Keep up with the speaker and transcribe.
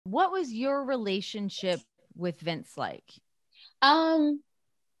what was your relationship with Vince like?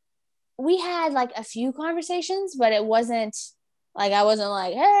 We had like a few conversations, but it wasn't like, I wasn't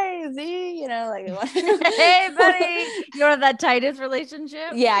like, hey, Z, you know, like, hey, buddy, you don't have that tightest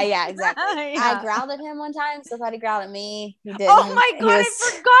relationship? Yeah, exactly. Yeah. I growled at him one time, so thought he growled at me. He didn't. Oh my God, I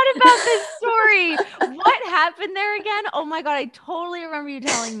forgot about this story. What happened there again? Oh my God, I totally remember you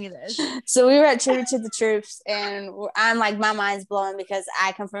telling me this. So we were at Tribute to the Troops, and I'm like, my mind's blown because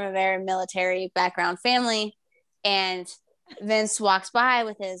I come from a very military background family, and Vince walks by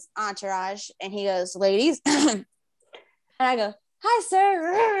with his entourage, and he goes, ladies. And I go, hi,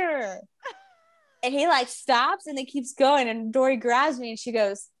 sir. And he like stops and then keeps going. And Dory grabs me and she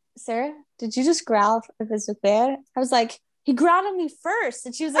goes, Sarah, did you just growl at Vince McMahon? I was like, he growled at me first.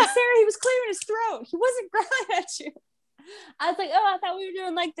 And she was like, Sarah, he was clearing his throat. He wasn't growling at you. I was like, oh, I thought we were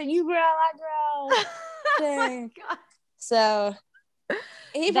doing like the you growl, I growl thing. Oh, so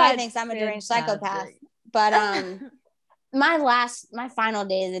he probably thinks I'm a deranged psychopath. But my final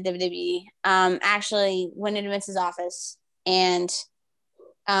day in the WWE, actually went into Vince's office, and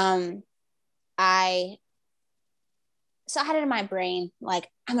I had it in my brain, like,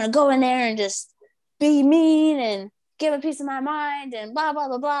 I'm gonna go in there and just be mean and give a piece of my mind and blah blah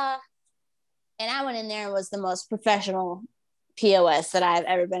blah blah. And I went in there and was the most professional POS that I've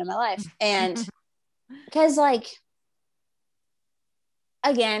ever been in my life. And because, like,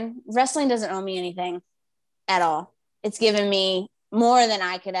 again, wrestling doesn't owe me anything at all. It's given me more than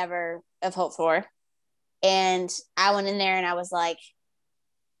I could ever have hoped for. And I went in there and I was like,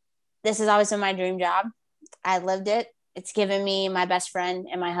 this has always been my dream job. I lived it. It's given me my best friend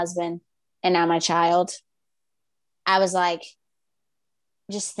and my husband and now my child. I was like,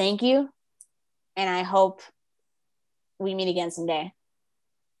 just thank you. And I hope we meet again someday.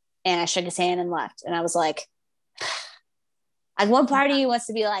 And I shook his hand and left. And I was like one part of you wants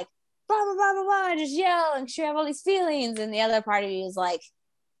to be like, blah, blah, blah, blah, blah, and just yell and sure have all these feelings. And the other part of you is like,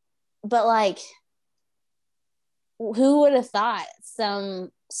 but like, who would have thought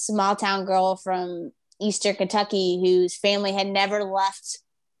some small town girl from Eastern Kentucky whose family had never left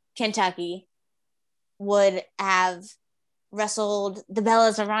Kentucky would have wrestled the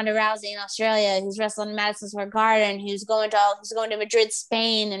Bellas of Ronda Rousey in Australia, who's wrestling in Madison Square Garden, who's going to Madrid,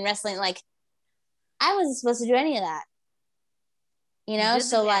 Spain, and wrestling. Like, I wasn't supposed to do any of that, you know.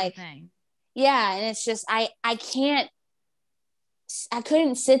 So like, yeah, and it's just I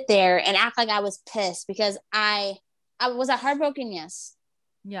couldn't sit there and act like I was pissed because I was heartbroken, yes,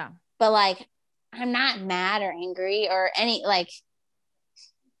 yeah, but like, I'm not mad or angry or any, like,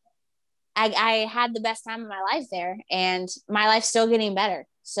 I had the best time of my life there, and my life's still getting better.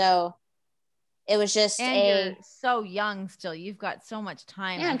 So it was just you're so young still. You've got so much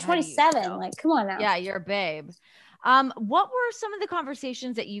time. Yeah, I'm 27. Like, come on now. Yeah, you're a babe. What were some of the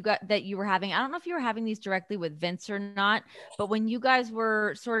conversations that you were having? I don't know if you were having these directly with Vince or not, but when you guys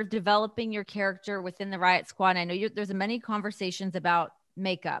were sort of developing your character within the Riott Squad, I know there's many conversations about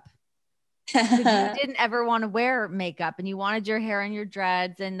makeup. You didn't ever want to wear makeup and you wanted your hair and your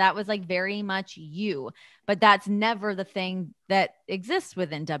dreads, and that was like very much you, but that's never the thing that exists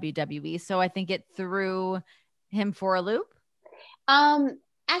within WWE. So I think it threw him for a loop. Actually,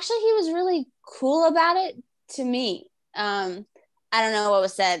 he was really cool about it to me. I don't know what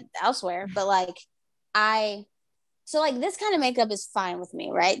was said elsewhere, but like, so like, this kind of makeup is fine with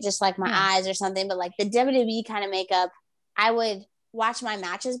me, right? Just like my eyes or something, but like the WWE kind of makeup, I would watch my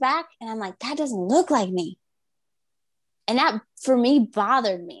matches back and I'm like, that doesn't look like me. And that for me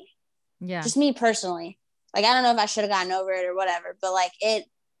bothered me. Yeah. Just me personally. Like, I don't know if I should have gotten over it or whatever, but like it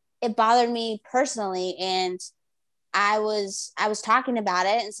bothered me personally. And I was talking about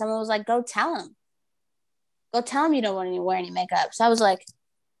it and someone was like, go tell him you don't want to wear any makeup. So I was like,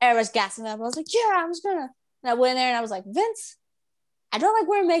 everyone's gassing up. I was like, yeah, I'm just gonna. And I went in there and I was like, Vince, I don't like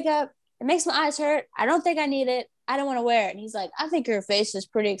wearing makeup. It makes my eyes hurt. I don't think I need it. I don't want to wear it. And he's like, I think your face is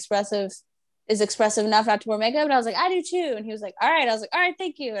pretty expressive enough not to wear makeup. And I was like, I do too. And he was like, all right. I was like, all right,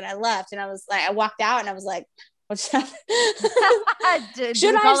 thank you. And I left. And I was like, I walked out and I was like, what's that?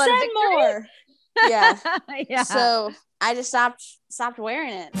 Should I have said more? Yeah. Yeah. So I just stopped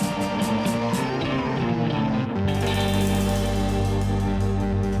wearing it.